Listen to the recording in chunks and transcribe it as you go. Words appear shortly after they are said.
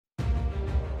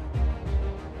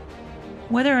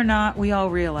Whether or not we all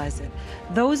realize it,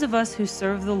 those of us who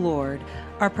serve the Lord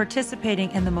are participating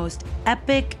in the most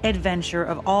epic adventure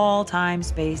of all time,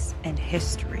 space, and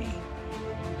history.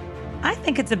 I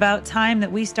think it's about time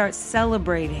that we start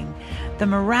celebrating the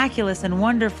miraculous and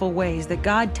wonderful ways that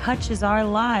God touches our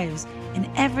lives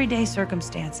in everyday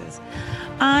circumstances.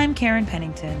 I'm Karen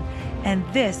Pennington, and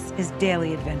this is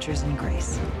Daily Adventures in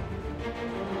Grace.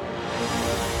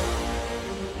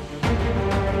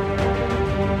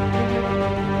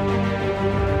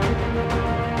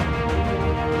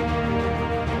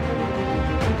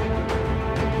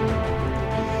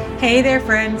 Hey there,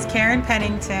 friends. Karen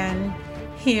Pennington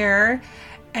here.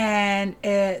 And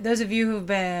those of you who've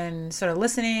been sort of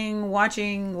listening,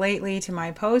 watching lately to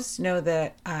my posts know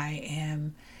that I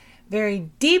am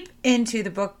very deep into the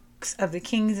books of the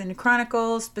Kings and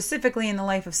Chronicles, specifically in the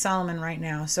life of Solomon right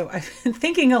now. So I've been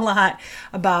thinking a lot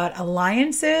about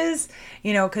alliances,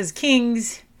 because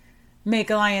kings make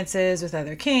alliances with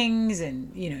other kings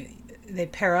and, they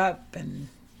pair up, and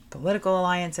political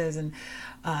alliances. And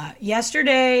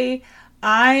yesterday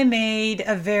I made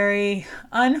a very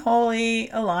unholy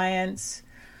alliance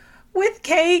with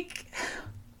cake.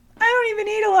 I don't even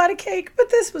eat a lot of cake, but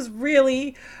this was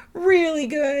really, really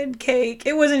good cake.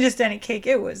 It wasn't just any cake.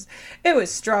 It was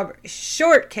strawberry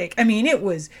shortcake. It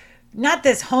was not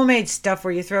this homemade stuff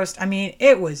where you throw,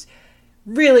 it was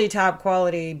really top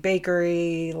quality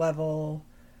bakery level.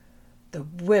 The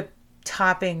whipped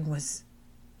topping was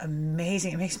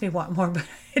amazing. It makes me want more, but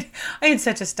I had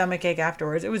such a stomachache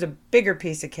afterwards. It was a bigger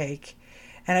piece of cake,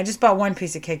 and I just bought one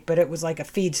piece of cake, but it was like a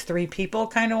feeds 3 people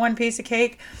kind of one piece of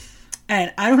cake.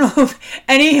 And I don't know if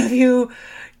any of you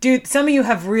do. Some of you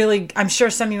have really, I'm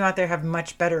sure some of you out there have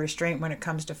much better restraint when it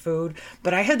comes to food,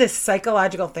 but I have this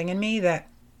psychological thing in me that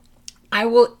I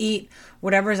will eat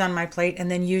whatever's on my plate, and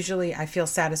then usually I feel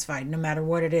satisfied no matter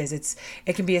what it is.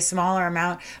 It can be a smaller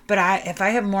amount, but if I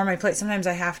have more on my plate, sometimes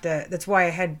I have to. That's why I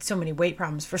had so many weight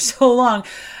problems for so long.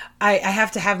 I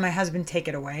have to have my husband take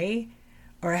it away,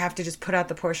 or I have to just put out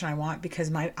the portion I want, because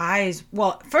my eyes,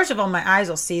 well, first of all, my eyes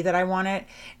will see that I want it,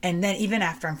 and then even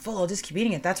after I'm full, I'll just keep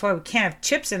eating it. That's why we can't have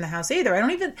chips in the house either. I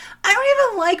don't even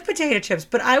like potato chips,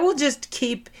 but I will just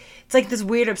keep. It's like this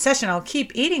weird obsession. I'll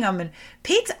keep eating them. And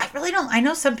pizza, I really don't. I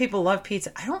know some people love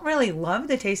pizza. I don't really love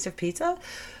the taste of pizza,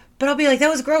 but I'll be like, that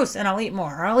was gross, and I'll eat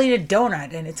more. Or I'll eat a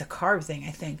donut, and it's a carb thing,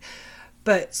 I think.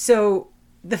 But so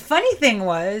the funny thing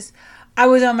was, I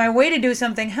was on my way to do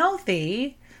something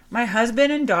healthy. My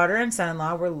husband and daughter and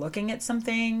son-in-law were looking at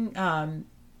something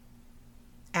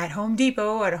at Home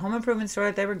Depot, at a home improvement store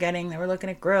that they were getting. They were looking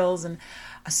at grills. And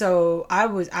so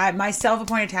my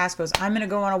self-appointed task was, I'm going to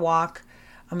go on a walk.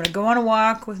 I'm going to go on a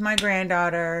walk with my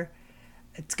granddaughter.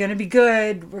 It's going to be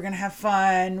good. We're going to have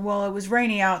fun. Well, it was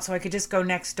rainy out, so I could just go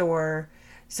next door.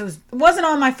 So it wasn't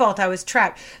all my fault. I was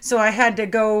trapped. So I had to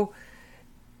go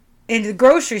into the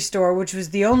grocery store, which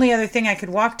was the only other thing I could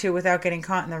walk to without getting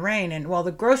caught in the rain. And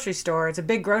the grocery store, it's a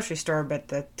big grocery store, but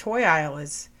the toy aisle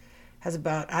has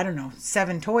about,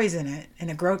 7 toys in it.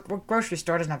 And a grocery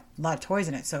store doesn't have a lot of toys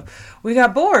in it. So we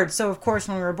got bored. So, of course,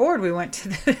 when we were bored, we went to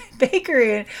the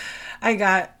bakery, and I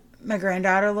got my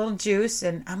granddaughter a little juice,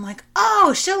 and I'm like,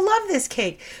 oh, she'll love this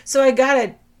cake. So I got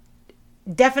a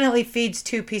definitely feeds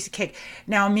 2 piece of cake.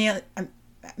 Now,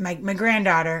 my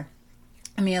granddaughter,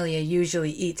 Amelia,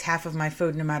 usually eats half of my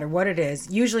food no matter what it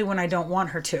is, usually when I don't want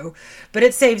her to, but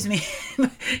it saves me.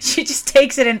 She just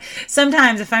takes it, and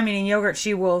sometimes if I'm eating yogurt,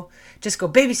 she will just go,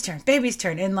 baby's turn,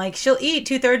 and she'll eat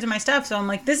 2/3 of my stuff. So I'm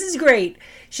like, this is great.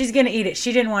 She's going to eat it.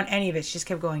 She didn't want any of it. She just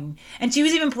kept going. And she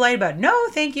was even polite about it. No,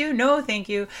 thank you. No, thank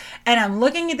you. And I'm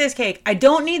looking at this cake. I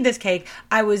don't need this cake.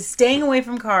 I was staying away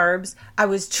from carbs. I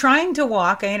was trying to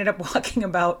walk. I ended up walking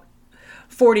about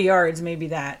 40 yards, maybe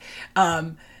that.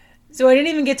 So I didn't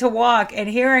even get to walk. And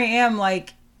here I am, I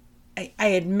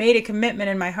had made a commitment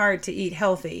in my heart to eat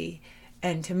healthy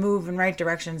and to move in right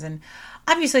directions. And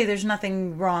obviously there's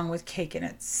nothing wrong with cake in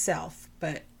itself,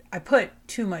 but I put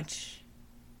too much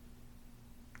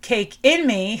cake in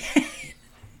me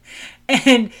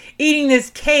and eating this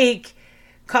cake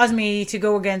caused me to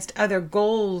go against other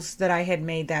goals that I had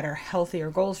made that are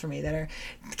healthier goals for me.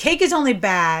 Cake is only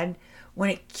bad when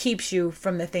it keeps you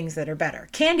from the things that are better.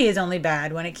 Candy is only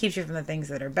bad when it keeps you from the things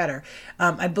that are better.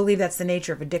 I believe that's the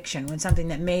nature of addiction. When something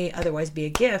that may otherwise be a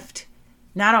gift,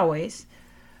 not always,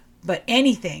 but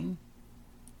anything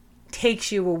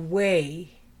takes you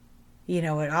away, it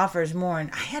offers more. And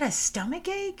I had a stomach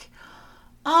ache.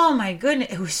 Oh my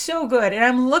goodness, it was so good. And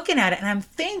I'm looking at it and I'm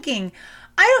thinking,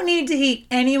 I don't need to eat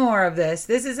any more of this.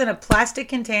 This is in a plastic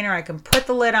container. I can put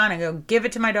the lid on and go give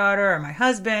it to my daughter or my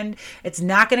husband. It's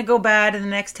not going to go bad in the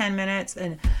next 10 minutes.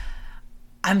 And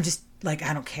I'm just like,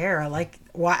 I don't care. I like,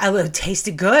 why it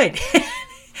tasted good.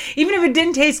 Even if it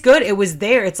didn't taste good, it was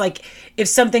there. It's like, if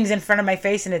something's in front of my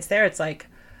face and it's there, it's like,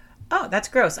 oh, that's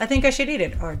gross. I think I should eat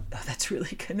it. Or, oh, that's really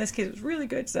good. In this case, it was really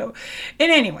good. So,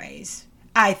 and anyways,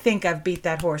 I think I've beat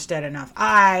that horse dead enough.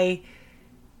 I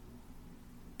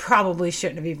probably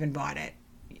shouldn't have even bought it.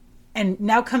 And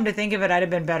now come to think of it, I'd have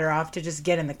been better off to just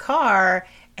get in the car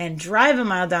and drive a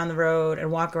mile down the road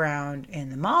and walk around in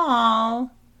the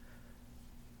mall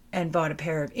and bought a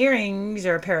pair of earrings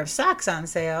or a pair of socks on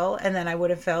sale. And then I would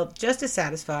have felt just as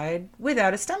satisfied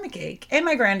without a stomach ache. And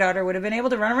my granddaughter would have been able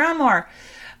to run around more.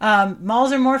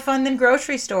 Malls are more fun than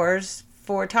grocery stores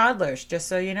for toddlers, just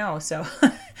so you know. So,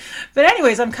 but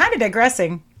anyways, I'm kind of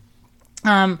digressing.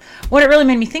 What it really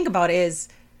made me think about is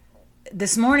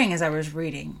this morning as I was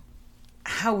reading,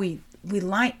 how we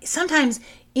lie sometimes,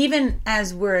 even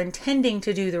as we're intending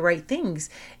to do the right things,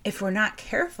 if we're not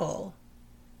careful,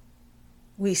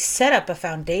 we set up a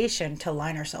foundation to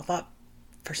line ourselves up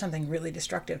for something really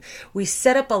destructive. We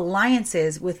set up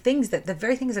alliances with things that the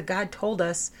very things that God told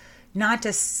us not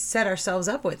to set ourselves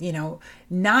up with,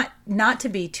 not to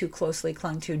be too closely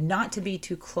clung to, not to be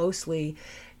too closely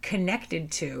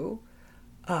connected to.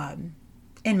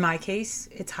 In my case,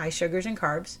 it's high sugars and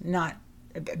carbs, not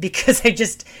because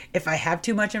if I have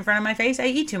too much in front of my face, I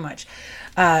eat too much.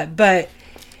 But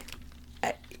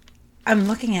I'm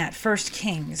looking at First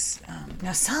Kings.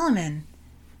 Now Solomon,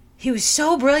 he was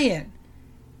so brilliant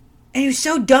and he was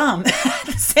so dumb at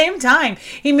the same time.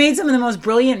 He made some of the most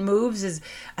brilliant moves.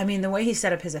 The way he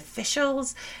set up his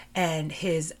officials and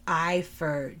his eye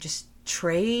for just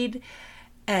trade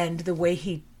and the way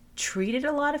he treated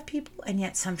a lot of people, and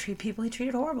yet some people he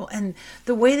treated horrible. And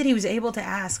the way that he was able to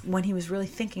ask, when he was really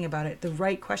thinking about it, the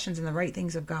right questions and the right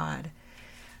things of God.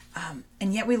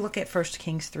 And yet we look at 1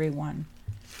 Kings 3:1,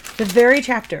 the very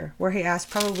chapter where he asked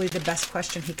probably the best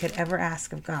question he could ever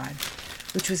ask of God,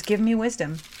 which was, give me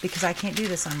wisdom because I can't do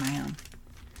this on my own.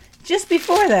 Just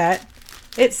before that,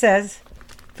 it says,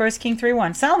 1 Kings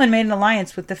 3:1, Solomon made an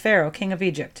alliance with the Pharaoh, king of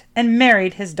Egypt, and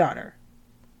married his daughter.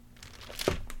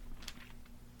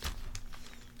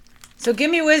 So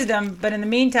give me wisdom, but in the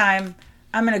meantime,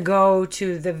 I'm going to go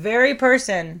to the very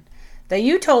person that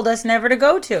you told us never to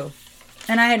go to.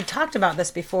 And I had talked about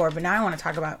this before, but now I want to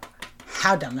talk about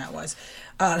how dumb that was.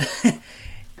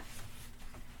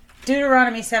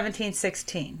 Deuteronomy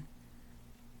 17:16.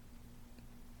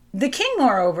 The king,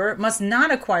 moreover, must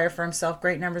not acquire for himself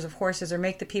great numbers of horses or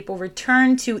make the people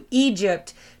return to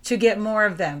Egypt to get more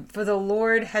of them. For the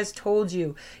Lord has told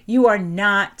you, you are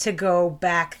not to go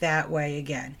back that way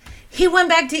again. He went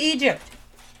back to Egypt.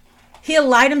 He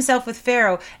allied himself with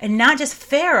Pharaoh, and not just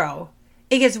Pharaoh.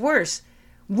 It gets worse.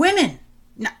 Women.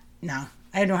 No,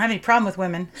 I don't have any problem with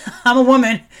women. I'm a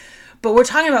woman. But we're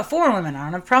talking about foreign women. I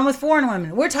don't have a problem with foreign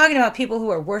women. We're talking about people who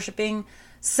are worshiping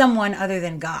someone other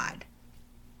than God.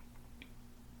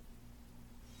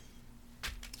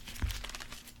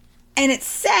 And it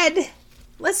said,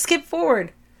 let's skip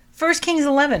forward. 1 Kings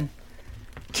 11.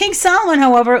 King Solomon,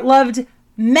 however, loved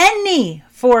many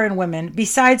foreign women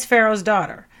besides Pharaoh's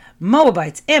daughter.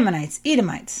 Moabites, Ammonites,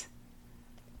 Edomites.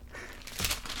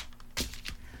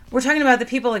 We're talking about the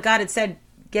people that God had said,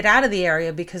 get out of the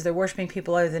area because they're worshiping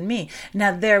people other than me.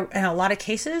 Now, there, in a lot of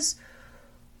cases,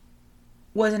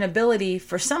 was an ability,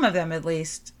 for some of them at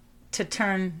least, to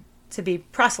turn, to be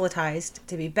proselytized,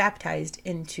 to be baptized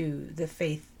into the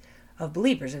faith of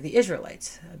believers, of the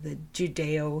Israelites, of the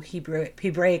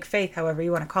Judeo-Hebraic faith, however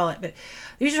you want to call it. But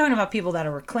these are talking about people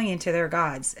that were clinging to their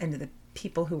gods and to the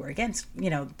people who were against,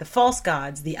 the false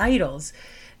gods, the idols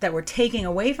that were taking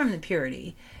away from the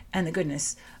purity and the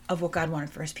goodness of what God wanted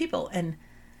for his people. And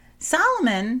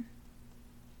Solomon,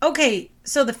 okay,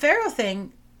 so the Pharaoh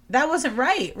thing, that wasn't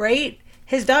right?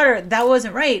 His daughter, that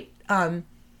wasn't right. But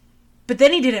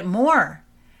then he did it more.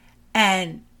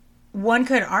 And one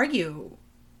could argue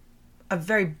a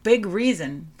very big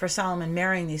reason for Solomon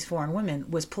marrying these foreign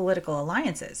women was political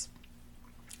alliances.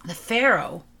 The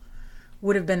Pharaoh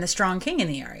would have been the strong king in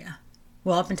the area.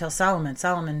 Well, up until Solomon.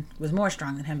 Solomon was more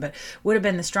strong than him, but would have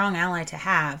been the strong ally to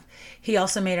have. He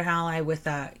also made an ally with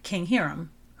King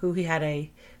Hiram, who he had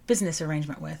a business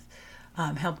arrangement with,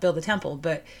 helped build the temple.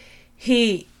 But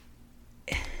he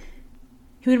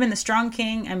would have been the strong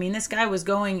king. I mean, this guy was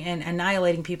going and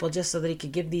annihilating people just so that he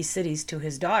could give these cities to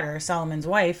his daughter, Solomon's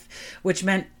wife, which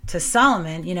meant to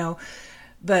Solomon,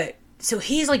 But so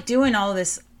he's like doing all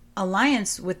this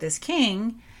alliance with this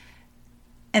king,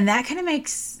 and that kind of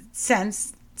makes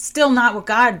sense. Still not what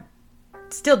God,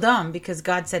 still dumb because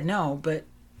God said no, but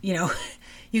you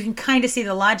can kind of see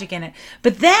the logic in it.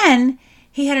 But then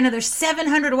he had another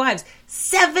 700 wives.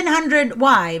 700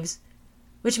 wives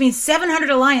which means 700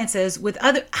 alliances with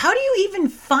other. How do you even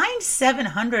find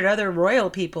 700 other royal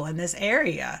people in this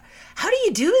area? How do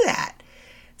you do that?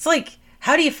 It's like,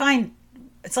 how do you find,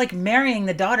 it's like marrying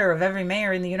the daughter of every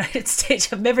mayor in the United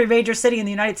States, of every major city in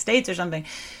the United States or something.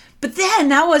 But then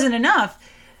that wasn't enough.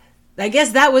 I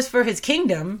guess that was for his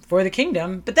kingdom, for the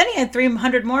kingdom. But then he had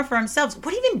 300 more for himself.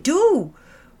 What do you even do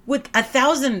with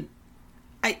 1,000?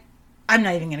 I'm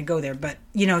not even going to go there, but,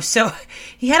 so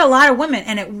he had a lot of women,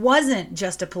 and it wasn't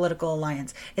just a political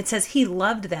alliance. It says he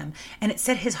loved them, and it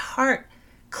said his heart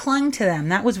clung to them.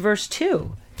 That was verse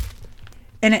 2.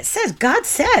 And it says, God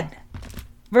said,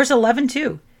 verse 11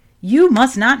 too, you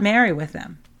must not marry with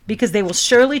them, because they will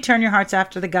surely turn your hearts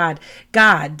after the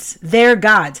gods, their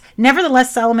gods.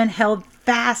 Nevertheless, Solomon held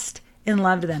fast and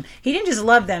loved them. He didn't just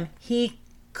love them, he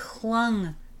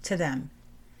clung to them.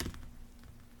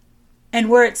 And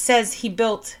where it says he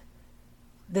built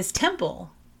this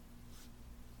temple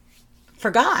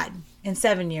for God in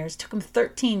 7 years, took him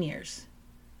 13 years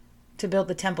to build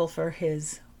the temple for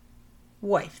his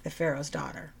wife, the Pharaoh's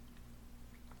daughter.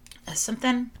 There's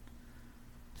a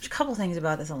couple things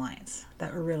about this alliance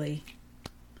that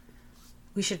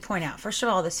we should point out. First of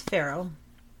all, this Pharaoh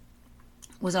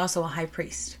was also a high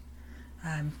priest.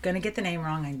 I'm going to get the name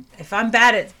wrong. If I'm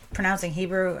bad at pronouncing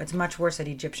Hebrew, it's much worse at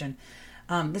Egyptian.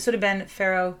 This would have been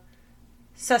Pharaoh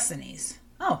Susanes.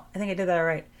 Oh, I think I did that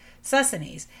right.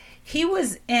 Susanes. He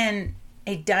was in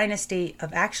a dynasty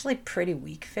of actually pretty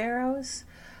weak pharaohs.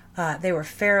 They were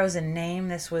pharaohs in name.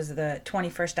 This was the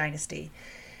 21st dynasty.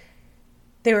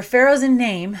 They were pharaohs in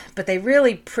name, but they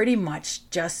really pretty much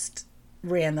just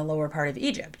ran the lower part of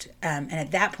Egypt. And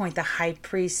at that point, the high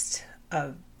priest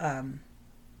of Amun,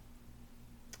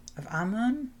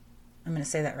 I'm going to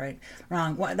say that right.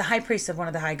 Wrong. The high priest of one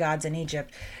of the high gods in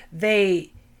Egypt,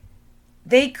 they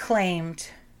claimed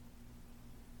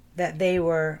that they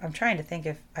were, I'm trying to think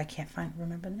if I can't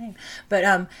remember the name,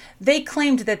 but they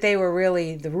claimed that they were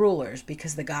really the rulers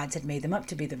because the gods had made them up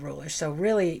to be the rulers. So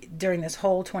really, during this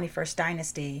whole 21st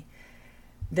dynasty,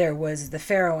 there was the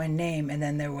pharaoh in name, and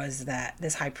then there was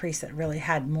this high priest that really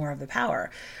had more of the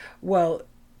power. Well,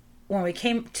 when we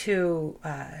came to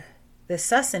the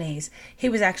Susanes, he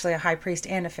was actually a high priest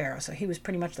and a pharaoh, so he was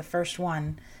pretty much the first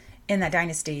one in that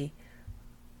dynasty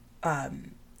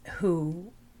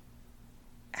who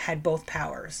had both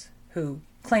powers, who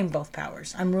claimed both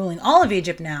powers. I'm ruling all of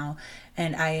Egypt now,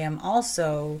 and I am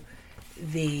also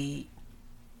the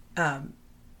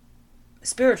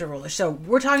spiritual ruler. So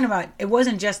we're talking about, it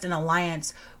wasn't just an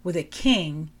alliance with a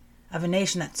king of a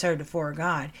nation that served before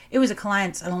God. It was an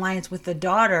alliance with the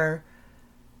daughter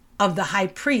of the high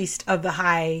priest of the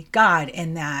high god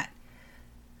in that.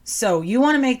 So you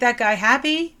want to make that guy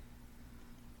happy?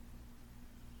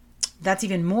 That's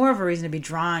even more of a reason to be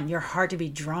drawn, your heart to be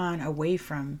drawn away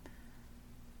from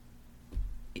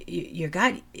your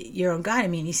God, your own God. I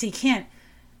mean, you see,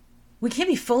 we can't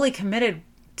be fully committed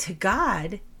to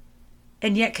God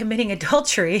and yet committing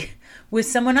adultery with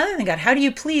someone other than God. How do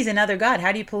you please another God?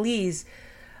 How do you please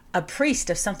a priest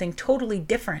of something totally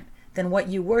different than what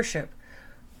you worship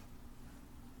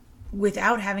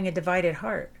without having a divided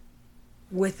heart,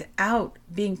 without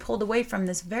being pulled away from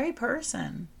this very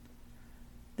person,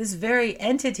 this very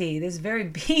entity, this very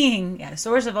being,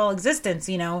 source of all existence?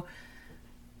 They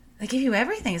give you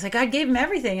everything. It's like God gave him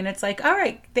everything, and it's like, all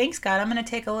right, thanks God, I'm going to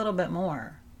take a little bit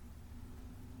more.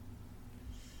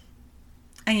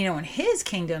 And in his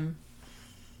kingdom,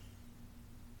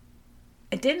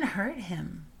 it didn't hurt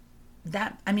him.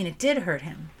 It did hurt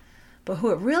him. But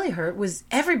who it really hurt was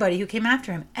everybody who came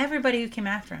after him. Everybody who came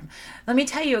after him. Let me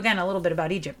tell you again a little bit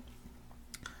about Egypt.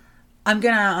 I'm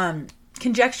going to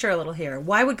conjecture a little here.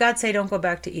 Why would God say don't go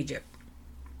back to Egypt?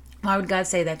 Why would God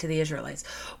say that to the Israelites?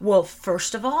 Well,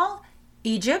 first of all,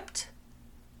 Egypt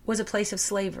was a place of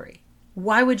slavery.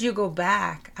 Why would you go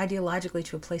back ideologically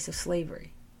to a place of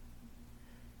slavery?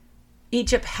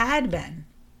 Egypt had been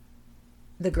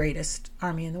the greatest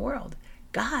army in the world.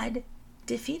 God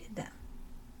defeated them.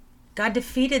 God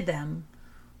defeated them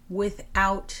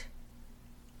without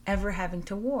ever having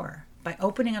to war, by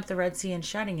opening up the Red Sea and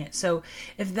shutting it. So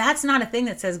if that's not a thing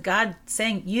that says God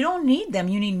saying, you don't need them,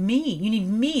 you need me. You need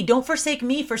me. Don't forsake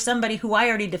me for somebody who I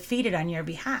already defeated on your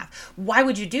behalf. Why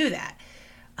would you do that?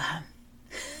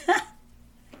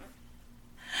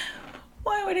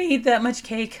 Why would I eat that much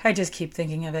cake? I just keep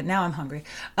thinking of it. Now I'm hungry.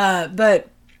 But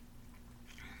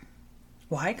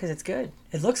why? Because it's good.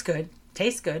 It looks good.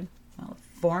 Tastes good. Well,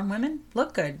 foreign women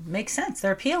look good. Makes sense.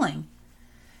 They're appealing.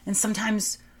 And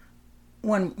sometimes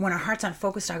when our hearts aren't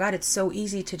focused on God, it's so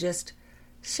easy to just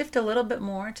shift a little bit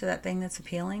more to that thing that's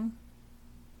appealing.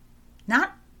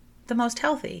 Not the most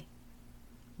healthy,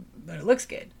 but it looks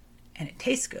good and it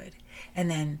tastes good. And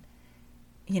then,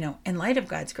 in light of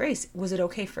God's grace, was it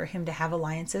okay for him to have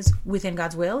alliances within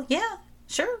God's will? Yeah,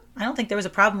 sure. I don't think there was a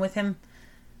problem with him,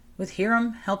 with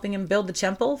Hiram helping him build the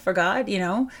temple for God.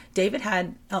 David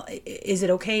had, is it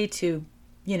okay to,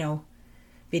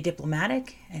 be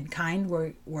diplomatic and kind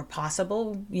where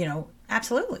possible?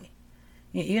 Absolutely.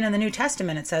 Even in the New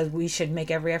Testament, it says we should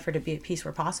make every effort to be at peace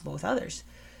where possible with others,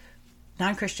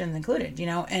 non-Christians included,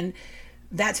 and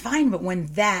that's fine. But when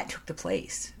that took the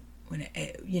place, when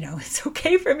it's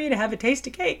okay for me to have a taste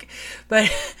of cake, but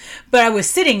I was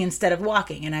sitting instead of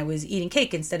walking, and I was eating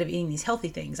cake instead of eating these healthy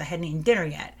things. I hadn't eaten dinner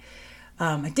yet.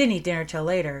 I didn't eat dinner till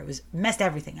later. It was messed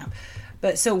everything up.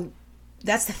 But so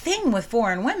that's the thing with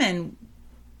foreign women,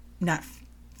 not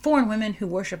foreign women who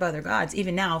worship other gods,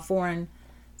 even now foreign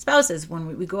spouses.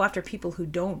 When we go after people who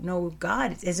don't know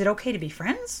God, is it okay to be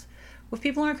friends with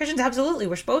people who aren't Christians? Absolutely,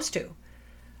 we're supposed to.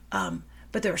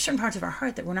 But there are certain parts of our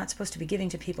heart that we're not supposed to be giving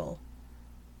to people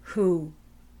who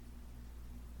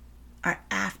are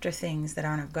after things that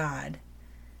aren't of God,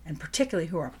 and particularly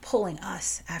who are pulling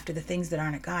us after the things that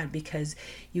aren't of God, because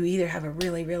you either have a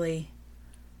really, really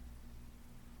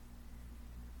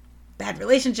bad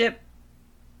relationship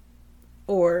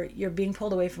or you're being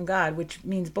pulled away from God, which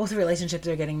means both relationships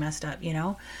are getting messed up,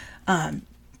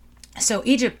 So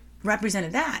Egypt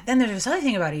represented that. Then there's this other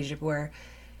thing about Egypt where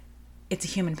it's a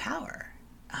human power.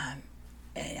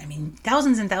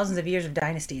 Thousands and thousands of years of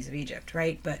dynasties of Egypt,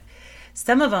 right? But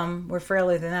some of them were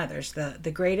frailer than others.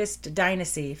 The greatest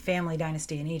dynasty, family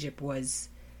dynasty in Egypt was,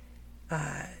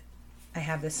 I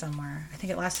have this somewhere, I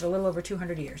think it lasted a little over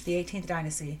 200 years. The 18th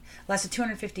dynasty lasted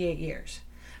 258 years.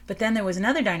 But then there was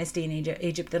another dynasty in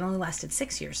Egypt that only lasted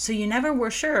 6 years. So you never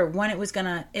were sure when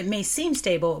it may seem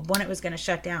stable, when it was going to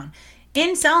shut down.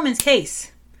 In Solomon's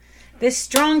case, this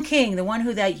strong king, the one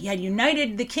who had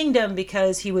united the kingdom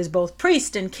because he was both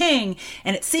priest and king,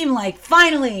 and it seemed like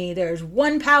finally there's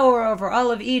one power over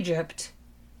all of Egypt,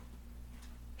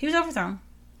 he was overthrown.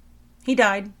 He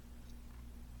died.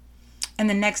 And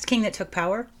the next king that took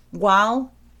power,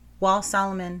 while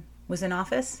Solomon was in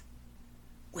office,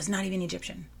 was not even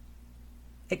Egyptian.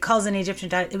 It calls an Egyptian,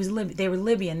 they were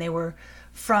Libyan. They were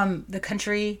from the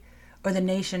country or the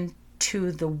nation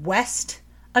to the west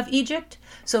of Egypt.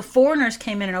 So foreigners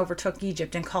came in and overtook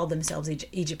Egypt and called themselves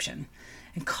Egyptian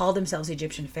and called themselves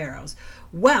Egyptian pharaohs.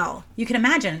 Well, you can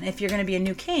imagine if you're going to be a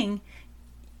new king,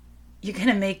 you're going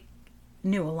to make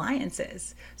new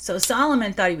alliances. So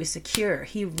Solomon thought he was secure.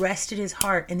 He rested his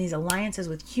heart in these alliances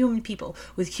with human people,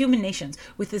 with human nations,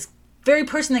 with this very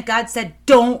person that God said,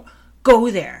 don't go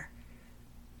there.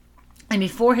 And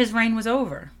before his reign was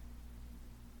over,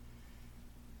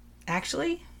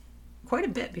 actually, quite a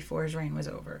bit before his reign was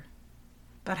over,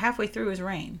 about halfway through his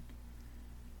reign,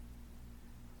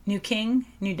 new king,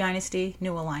 new dynasty,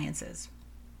 new alliances.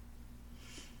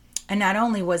 And not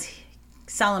only was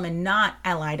Solomon not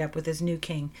allied up with his new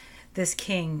king, this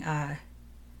king, I'm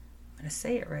going to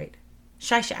say it right,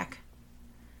 Shishak.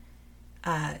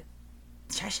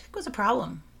 Shishak was a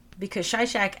problem because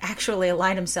Shishak actually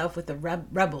allied himself with the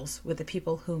rebels, with the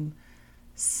people whom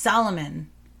Solomon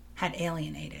had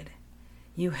alienated.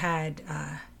 You had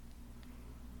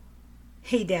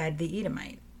Hadad the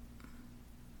Edomite.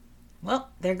 Well,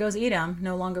 there goes Edom,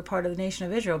 no longer part of the nation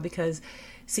of Israel, because,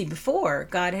 see, before,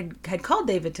 God had called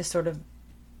David to sort of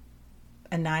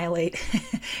annihilate.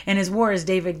 In his wars,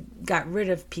 David got rid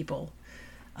of people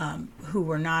who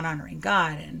were not honoring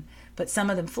God, but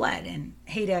some of them fled, and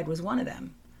Hadad was one of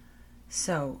them.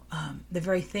 So the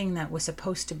very thing that was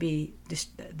supposed to be,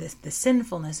 the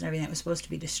sinfulness and everything that was supposed to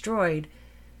be destroyed,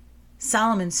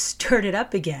 Solomon stirred it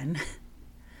up again.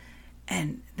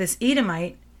 And this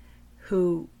Edomite,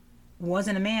 who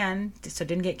wasn't a man, so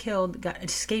didn't get killed,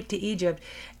 escaped to Egypt,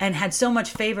 and had so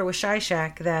much favor with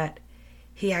Shishak that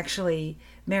he actually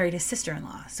married his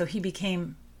sister-in-law. So he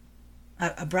became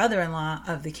a brother-in-law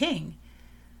of the king.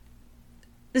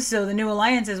 So the new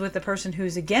alliance is with the person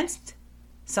who's against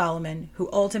Solomon, who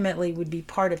ultimately would be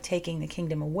part of taking the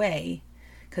kingdom away.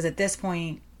 Because at this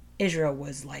point, Israel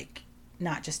was like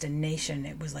not just a nation,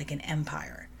 it was like an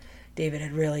empire. David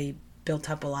had really built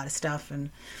up a lot of stuff.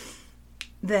 And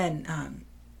then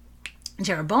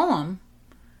Jeroboam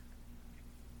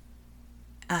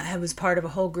was part of a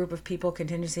whole group of people,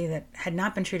 contingency, that had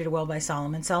not been treated well by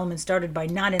Solomon. Solomon started by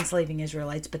not enslaving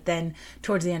Israelites, but then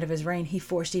towards the end of his reign, he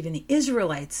forced even the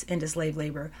Israelites into slave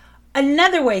labor.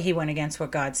 Another way he went against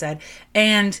what God said.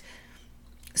 And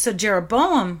so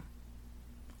Jeroboam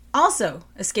also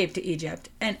escaped to Egypt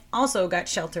and also got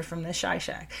shelter from the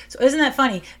Shishak. So isn't that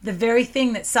funny? The very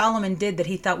thing that Solomon did that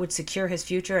he thought would secure his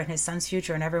future and his son's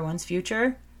future and everyone's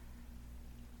future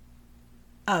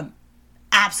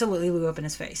absolutely blew up in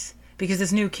his face, because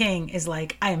this new king is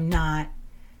like, I'm not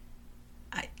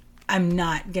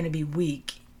going to be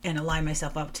weak and ally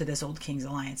myself up to this old king's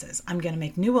alliances. I'm going to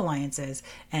make new alliances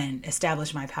and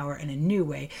establish my power in a new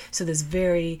way. So this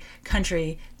very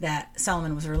country that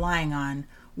Solomon was relying on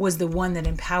was the one that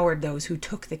empowered those who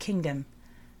took the kingdom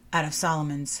out of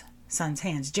Solomon's son's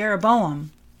hands.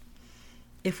 Jeroboam,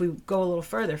 if we go a little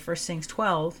further, 1 Kings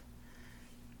 12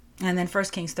 and then 1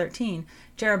 Kings 13,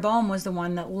 Jeroboam was the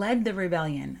one that led the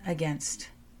rebellion against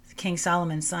King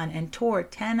Solomon's son and tore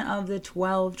 10 of the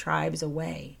 12 tribes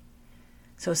away.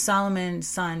 So Solomon's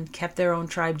son kept their own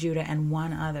tribe, Judah, and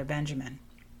one other, Benjamin.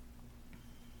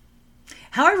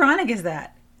 How ironic is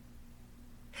that?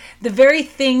 The very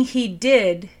thing he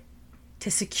did to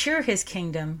secure his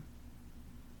kingdom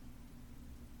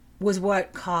was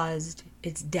what caused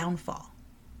its downfall.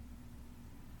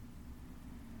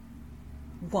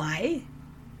 Why?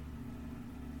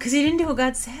 Because he didn't do what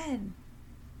God said.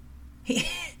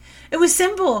 It was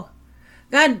simple.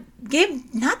 God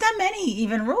gave not that many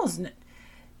even rules.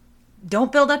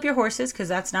 Don't build up your horses, because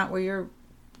it's not where your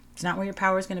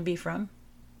power is going to be from.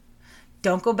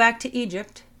 Don't go back to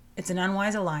Egypt. It's an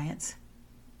unwise alliance.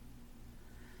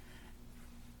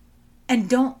 And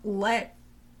don't let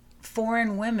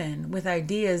foreign women with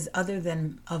ideas other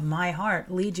than of my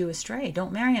heart lead you astray.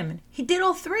 Don't marry him. And he did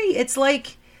all three. It's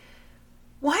like,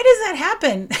 why does that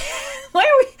happen? Why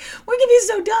can be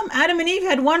so dumb? Adam and Eve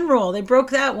had one rule. They broke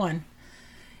that one.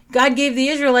 God gave the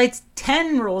Israelites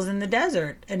 10 rules in the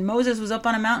desert, and Moses was up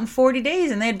on a mountain 40 days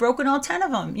and they had broken all 10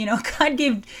 of them. God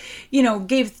gave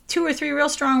 2 or 3 real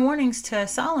strong warnings to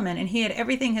Solomon, and he had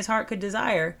everything his heart could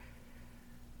desire.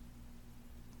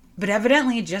 But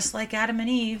evidently, just like Adam and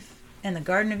Eve in the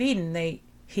Garden of Eden,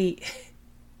 he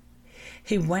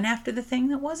went after the thing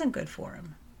that wasn't good for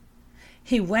him.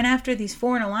 He went after these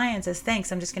foreign alliances.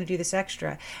 Thanks, I'm just going to do this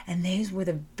extra. And these were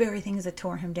the very things that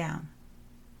tore him down.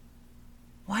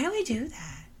 Why do we do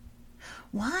that?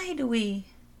 Why can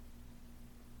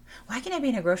I be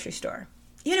in a grocery store?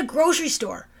 Even a grocery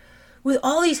store with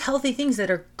all these healthy things that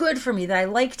are good for me that I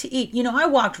like to eat. I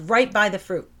walked right by the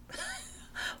fruit.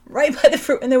 Right by the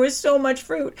fruit, and there was so much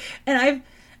fruit. And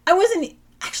I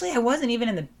wasn't even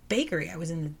in the bakery. I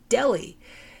was in the deli.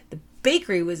 The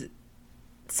bakery was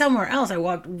somewhere else. I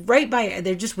walked right by it.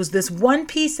 There just was this one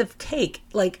piece of cake,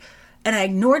 and I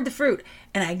ignored the fruit,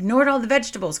 and I ignored all the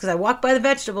vegetables, because I walked by the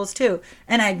vegetables too,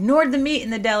 and I ignored the meat in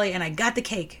the deli, and I got the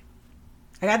cake.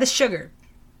 I got the sugar.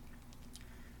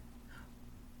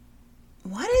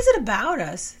 What is it about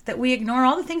us that we ignore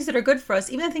all the things that are good for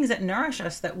us, even the things that nourish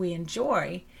us, that we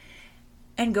enjoy,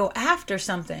 and go after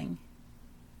something?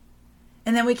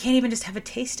 And then we can't even just have a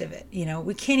taste of it.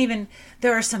 We can't even,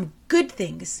 there are some good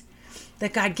things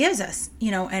that God gives us,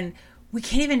 and we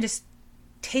can't even just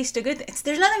taste a good thing.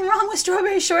 There's nothing wrong with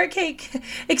strawberry shortcake,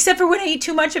 except for when I eat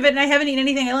too much of it and I haven't eaten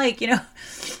anything I like.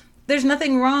 There's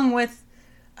nothing wrong with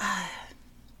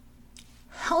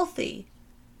healthy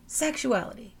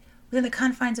sexuality within the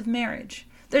confines of marriage.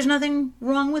 There's nothing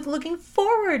wrong with looking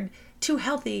forward to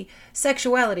healthy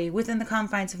sexuality within the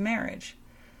confines of marriage.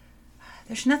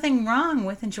 There's nothing wrong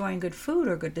with enjoying good food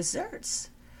or good desserts.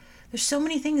 There's so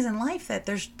many things in life that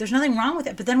there's nothing wrong with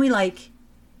it. But then there's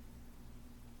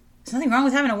nothing wrong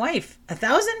with having a wife.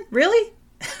 1,000? Really?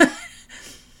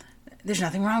 There's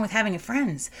nothing wrong with having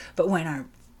friends. But when our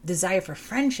desire for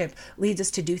friendship leads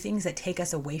us to do things that take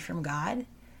us away from God,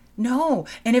 no.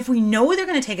 And if we know they're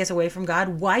going to take us away from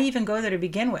God, why even go there to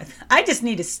begin with? I just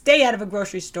need to stay out of a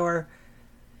grocery store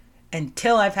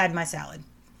until I've had my salad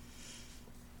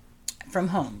from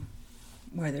home,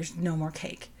 where there's no more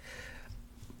cake.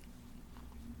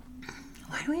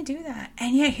 Why do we do that?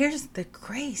 And yet here's the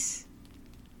grace.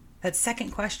 That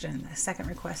second question, the second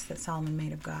request that Solomon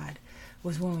made of God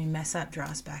was, when we mess up, draw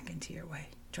us back into your way.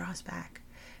 Draw us back.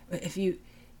 If we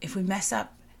mess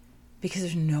up, because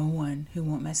there's no one who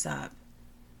won't mess up,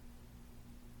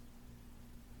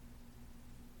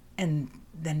 and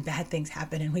then bad things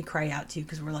happen and we cry out to you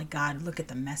because we're like, God, look at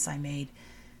the mess I made,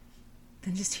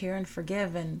 then just hear and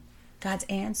forgive. And God's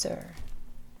answer,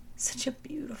 such a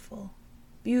beautiful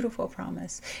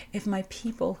promise. If my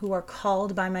people who are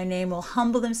called by my name will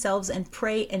humble themselves and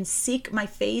pray and seek my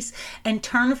face and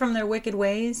turn from their wicked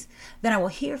ways, then I will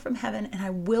hear from heaven and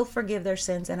I will forgive their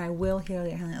sins and I will heal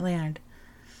their land.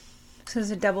 So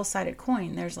there's a double-sided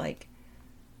coin. There's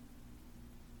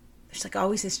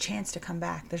always this chance to come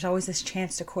back. There's always this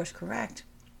chance to course correct.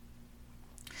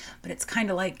 But it's kind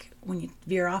of like when you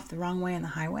veer off the wrong way on the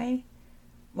highway.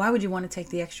 Why would you want to take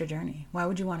the extra journey? Why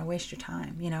would you want to waste your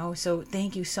time? So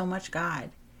thank you so much,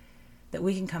 God, that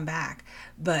we can come back.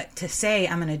 But to say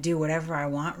I'm going to do whatever I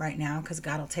want right now because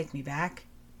God will take me back,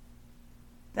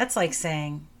 that's like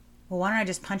saying, well, why don't I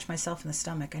just punch myself in the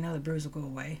stomach? I know the bruise will go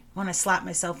away. Why don't I slap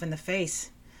myself in the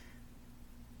face?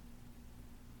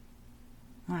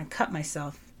 Why don't I cut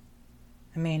myself?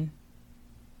 I mean,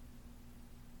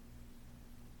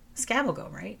 scab will go,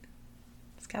 right?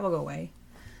 Scab will go away.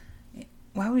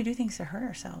 Why would we do things to hurt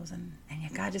ourselves? And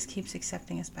yet God just keeps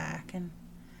accepting us back. And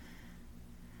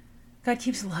God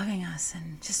keeps loving us.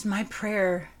 And just my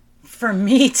prayer for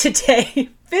me today,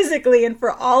 physically, and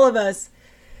for all of us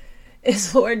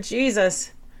is, Lord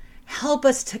Jesus, help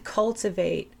us to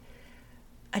cultivate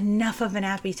enough of an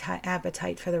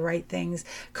appetite for the right things.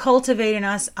 Cultivate in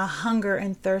us a hunger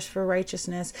and thirst for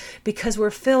righteousness, because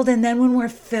we're filled. And then when we're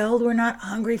filled, we're not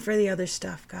hungry for the other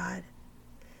stuff, God.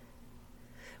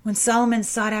 When Solomon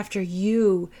sought after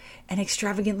you and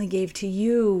extravagantly gave to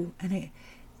you, then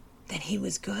he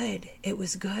was good. It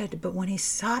was good. But when he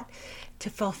sought to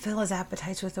fulfill his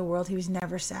appetites with the world, he was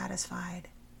never satisfied.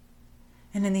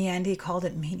 And in the end, he called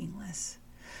it meaningless.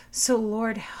 So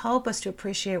Lord, help us to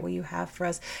appreciate what you have for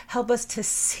us. Help us to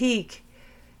seek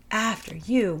after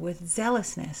you with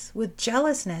zealousness, with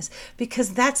jealousness,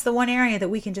 because that's the one area that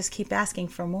we can just keep asking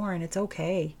for more, and it's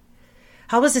okay.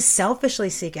 Help us to selfishly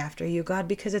seek after you, God,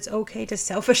 because it's okay to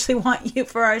selfishly want you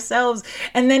for ourselves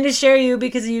and then to share you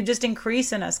because you just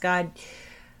increase in us, God.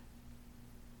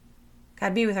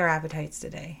 God, be with our appetites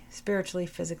today, spiritually,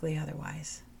 physically,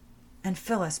 otherwise. And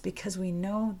fill us, because we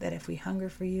know that if we hunger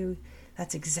for you,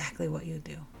 that's exactly what you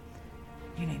do.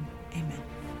 In your name, amen.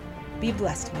 Be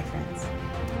blessed, my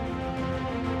friends.